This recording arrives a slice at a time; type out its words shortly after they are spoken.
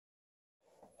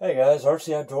Hey guys,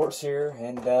 RC Outdoors here,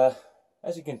 and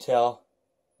as you can tell,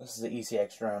 this is the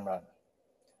ECX Drum Run.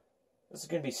 This is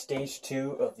going to be stage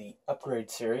 2 of the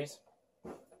upgrade series.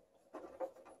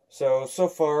 So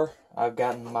far, I've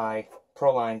gotten my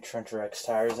Proline Trencher X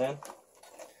tires in.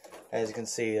 As you can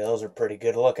see, those are pretty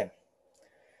good looking.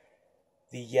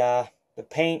 The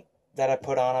paint that I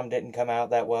put on them didn't come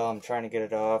out that well. I'm trying to get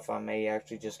it off. I may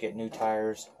actually just get new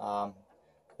tires.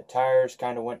 The tires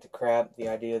kind of went to crap. The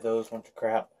idea of those went to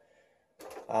crap.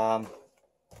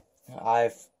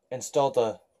 I've installed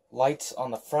the lights on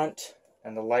the front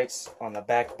and the lights on the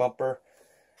back bumper.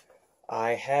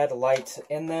 I had lights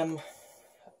in them,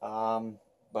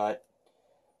 but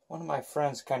one of my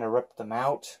friends kind of ripped them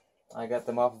out. I got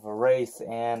them off of a Wraith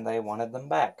and they wanted them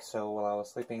back. So while I was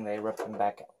sleeping, they ripped them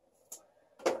back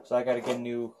out. So I got to get a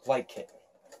new light kit.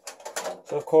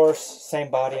 So of course, same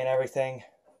body and everything.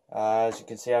 As you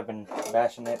can see, I've been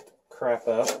bashing it crap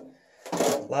up.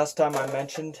 Last time I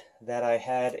mentioned that I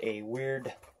had a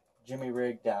weird Jimmy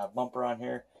rigged bumper on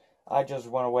here. I just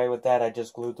went away with that. I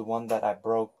just glued the one that I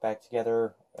broke back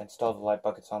together, installed the light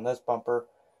buckets on this bumper.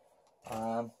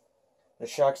 The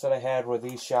shocks that I had were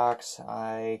these shocks.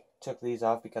 I took these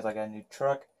off because I got a new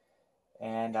truck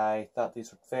and I thought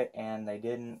these would fit, and they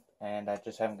didn't, and I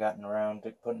just haven't gotten around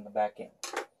to putting them back in.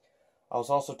 I was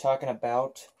also talking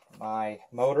about my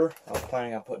motor. I was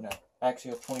planning on putting an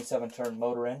axial 27 turn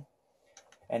motor in,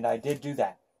 and I did do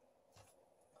that.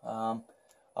 I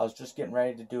was just getting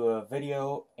ready to do a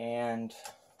video, and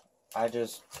I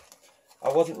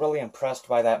wasn't really impressed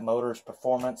by that motor's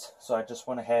performance, so I just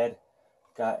went ahead,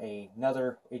 got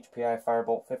another HPI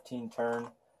Firebolt 15 turn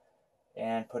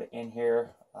and put it in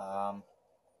here.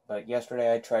 But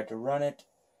yesterday I tried to run it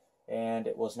and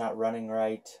it was not running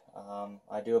right.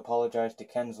 I do apologize to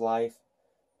Ken's Life.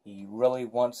 He really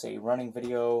wants a running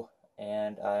video,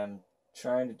 and I'm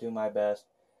trying to do my best.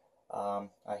 I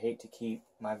hate to keep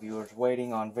my viewers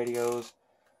waiting on videos.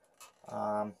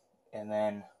 And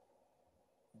then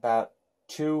about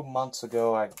 2 months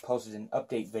ago, I posted an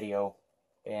update video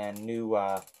and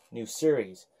new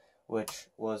series, which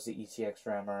was the ECX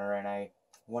Rammer, and I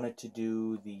wanted to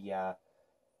do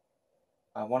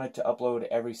I wanted to upload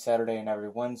every Saturday and every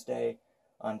Wednesday.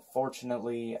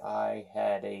 Unfortunately, I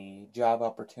had a job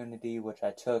opportunity which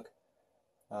I took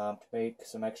to make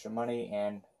some extra money,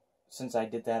 and since I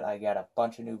did that, I got a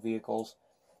bunch of new vehicles,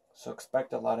 so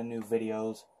expect a lot of new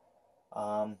videos.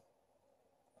 So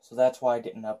that's why I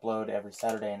didn't upload every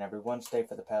Saturday and every Wednesday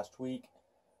for the past week,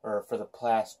 or for the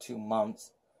past 2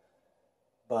 months.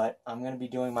 But I'm going to be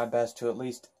doing my best to at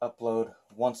least upload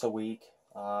once a week.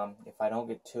 If I don't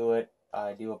get to it,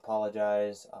 I do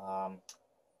apologize.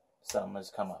 Something has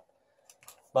come up.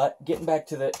 But getting back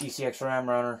to the ECX Ram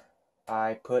Runner,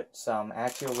 I put some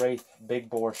Axial Wraith big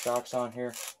bore shocks on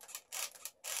here.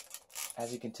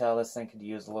 As you can tell, this thing could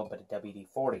use a little bit of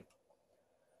WD-40.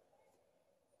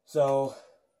 So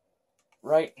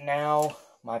right now,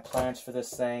 my plans for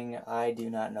this thing, I do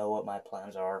not know what my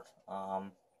plans are.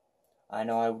 I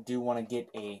know I do want to get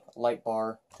a light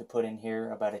bar to put in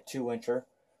here, about a 2-incher,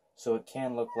 so it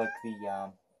can look like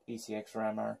the ECX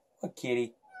Rammer. Oh,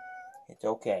 kitty. It's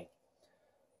okay.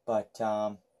 But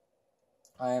I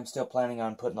am still planning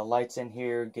on putting the lights in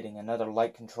here, getting another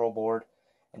light control board,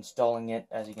 installing it.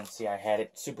 As you can see, I had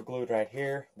it super glued right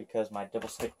here because my double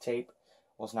stick tape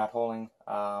was not holding.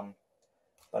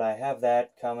 But I have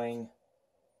that coming.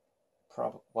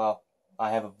 Well,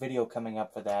 I have a video coming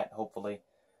up for that, hopefully.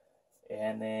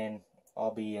 And then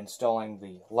I'll be installing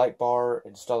the light bar,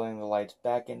 installing the lights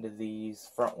back into these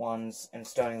front ones,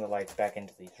 installing the lights back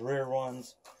into these rear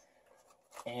ones,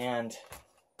 and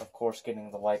of course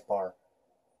getting the light bar.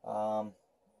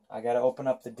 I got to open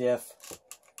up the diff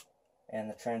and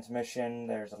the transmission.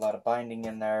 There's a lot of binding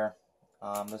in there.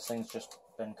 This thing's just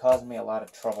been causing me a lot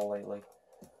of trouble lately.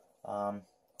 So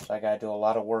I got to do a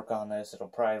lot of work on this. It'll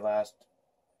probably last,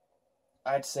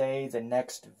 I'd say, the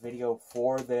next video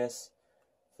for this,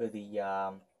 for the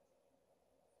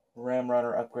Ram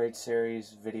Runner Upgrade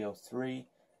Series Video 3,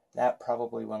 that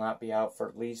probably will not be out for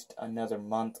at least another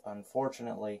month,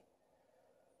 unfortunately.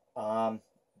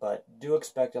 But do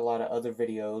expect a lot of other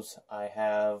videos. I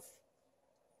have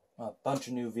a bunch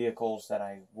of new vehicles that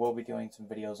I will be doing some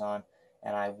videos on,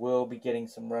 and I will be getting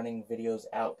some running videos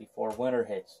out before winter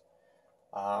hits.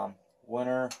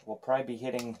 Winter will probably be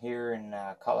hitting here in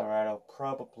Colorado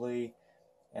probably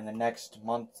in the next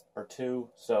month or two,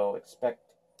 so expect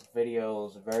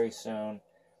videos very soon.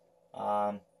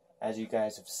 As you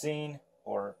guys have seen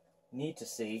or need to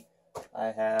see,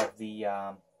 I have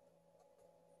a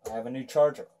new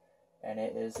charger, and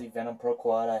it is the Venom Pro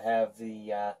Quad. I have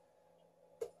the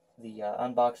the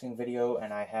unboxing video,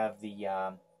 and I have the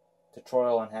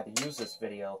tutorial on how to use this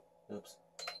video. Oops.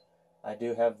 I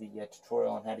do have the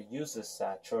tutorial on how to use this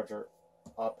charger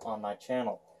up on my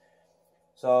channel.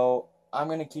 So I'm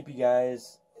going to keep you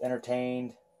guys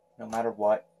entertained no matter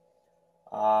what.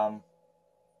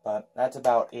 But that's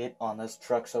about it on this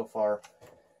truck so far.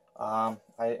 I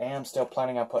am still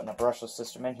planning on putting a brushless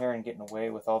system in here and getting away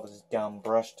with all this dumb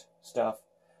brushed stuff.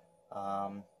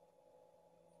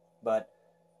 But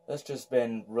it's just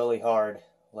been really hard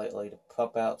lately to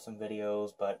pump out some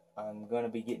videos, but I'm going to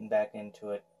be getting back into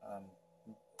it. I'm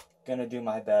going to do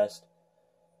my best,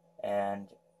 and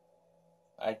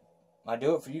I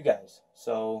do it for you guys,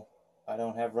 so I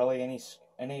don't have really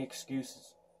any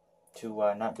excuses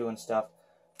to not doing stuff.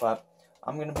 But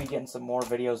I'm going to be getting some more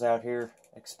videos out here.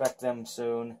 Expect them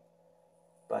soon.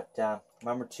 But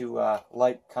remember to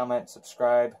like, comment,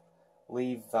 subscribe,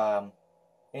 leave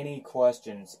any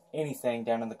questions, anything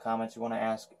down in the comments you want to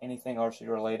ask, anything RC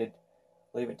related,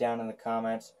 leave it down in the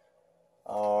comments,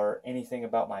 or anything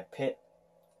about my pit,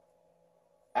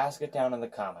 ask it down in the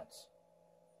comments.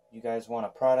 You guys want a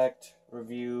product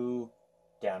review,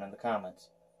 down in the comments.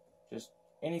 Just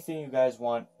anything you guys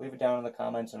want, leave it down in the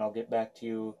comments and I'll get back to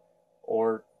you,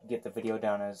 or get the video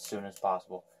down as soon as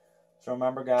possible. So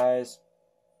remember, guys,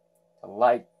 to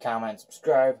like, comment,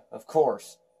 subscribe, of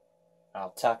course. I'll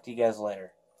talk to you guys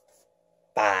later.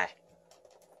 Bye.